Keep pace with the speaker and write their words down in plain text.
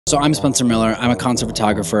So I'm Spencer Miller. I'm a concert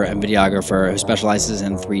photographer and videographer who specializes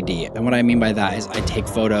in 3D. And what I mean by that is I take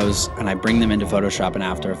photos and I bring them into Photoshop and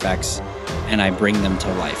After Effects and I bring them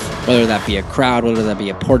to life. Whether that be a crowd, whether that be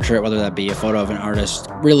a portrait, whether that be a photo of an artist,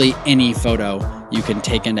 really any photo you can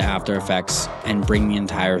take into After Effects and bring the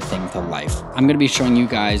entire thing to life. I'm gonna be showing you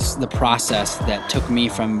guys the process that took me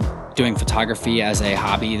from doing photography as a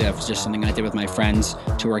hobby, that was just something I did with my friends,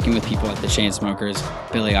 to working with people like the Chainsmokers,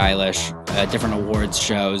 Billie Eilish, different awards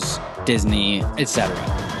shows, Disney, etc.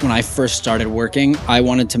 When I first started working, I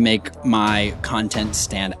wanted to make my content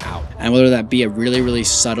stand out. And whether that be a really, really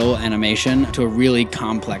subtle animation to a really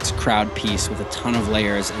complex crowd piece with a ton of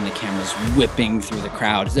layers and the camera's whipping through the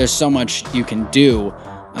crowd, there's so much you can do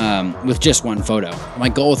with just one photo. My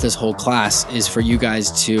goal with this whole class is for you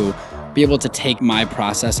guys to be able to take my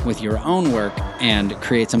process with your own work and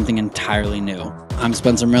create something entirely new. I'm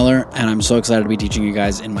Spencer Miller, and I'm so excited to be teaching you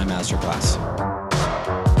guys in my masterclass.